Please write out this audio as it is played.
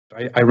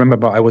I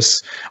remember I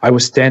was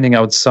standing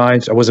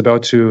outside. I was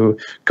about to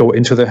go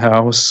into the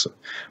house,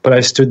 but I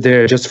stood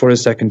there just for a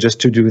second,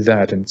 just to do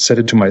that, and said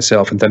it to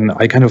myself. And then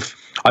I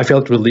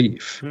felt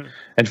relief.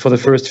 And for the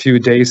first few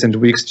days and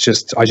weeks,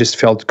 I just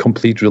felt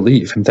complete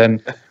relief. And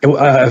then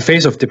a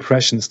phase of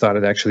depression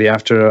started actually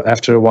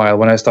after a while,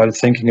 when I started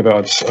thinking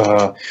about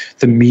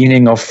the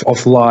meaning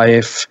of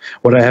life,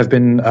 what I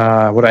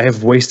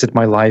have wasted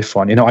my life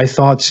on. I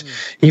thought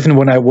even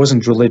when I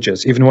wasn't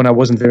religious, even when I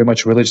wasn't very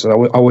much religious,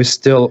 I was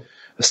still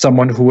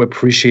someone who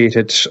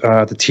appreciated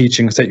the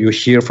teachings that you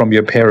hear from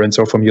your parents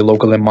or from your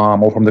local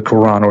imam or from the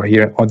Quran or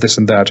here or this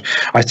and that.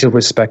 I still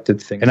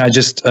respected things. And I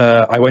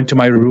went to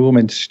my room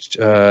and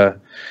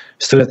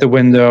stood at the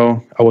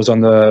window. I was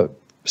on the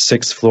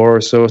 6th floor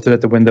or so, stood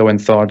at the window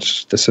and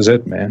thought, this is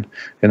it, man.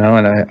 And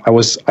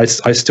I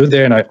stood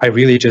there and I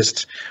really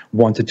just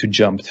wanted to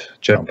jump.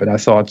 And I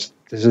thought,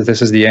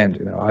 this is the end.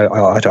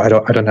 I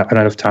don't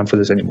have time for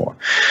this anymore.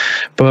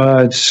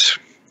 But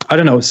I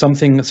don't know,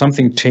 something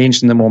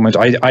changed in the moment.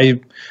 I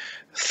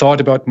thought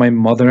about my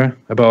mother,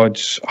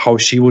 about how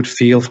she would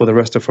feel for the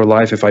rest of her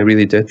life if I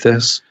really did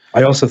this.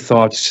 I also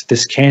thought,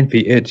 this can't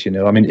be it,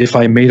 I mean, if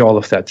I made all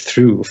of that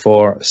through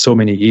for so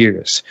many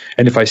years,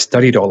 and if I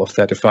studied all of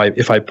that,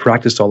 if I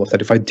practiced all of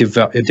that, if I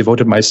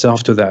devoted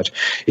myself to that,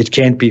 it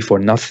can't be for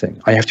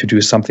nothing. I have to do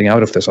something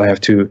out of this. I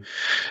have to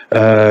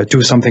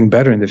do something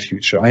better in the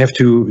future. I have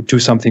to do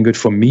something good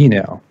for me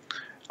now.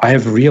 I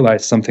have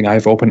realized something. I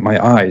have opened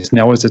my eyes.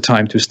 Now is the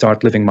time to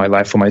start living my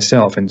life for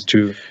myself and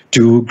to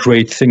do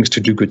great things, to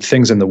do good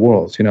things in the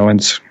world,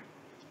 and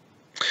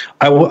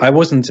I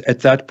wasn't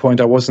at that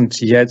point. I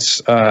wasn't yet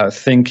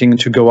thinking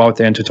to go out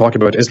there and to talk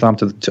about Islam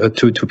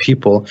to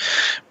people,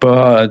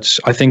 but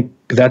I think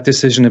that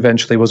decision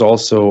eventually was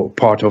also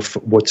part of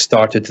what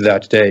started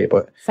that day.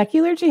 But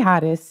Secular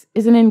Jihadists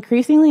is an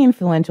increasingly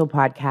influential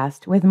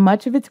podcast with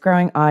much of its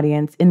growing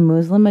audience in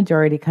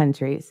Muslim-majority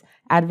countries,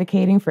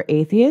 advocating for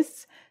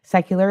atheists,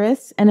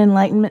 secularists, and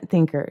Enlightenment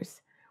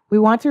thinkers. We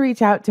want to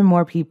reach out to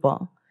more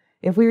people.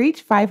 If we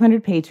reach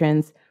 500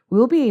 patrons, we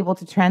will be able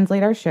to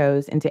translate our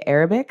shows into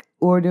Arabic,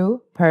 Urdu,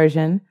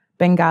 Persian,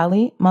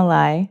 Bengali,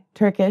 Malay,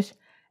 Turkish,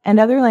 and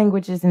other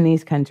languages in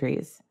these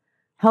countries.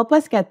 Help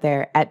us get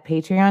there at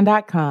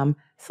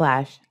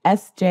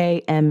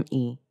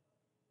patreon.com/SJME.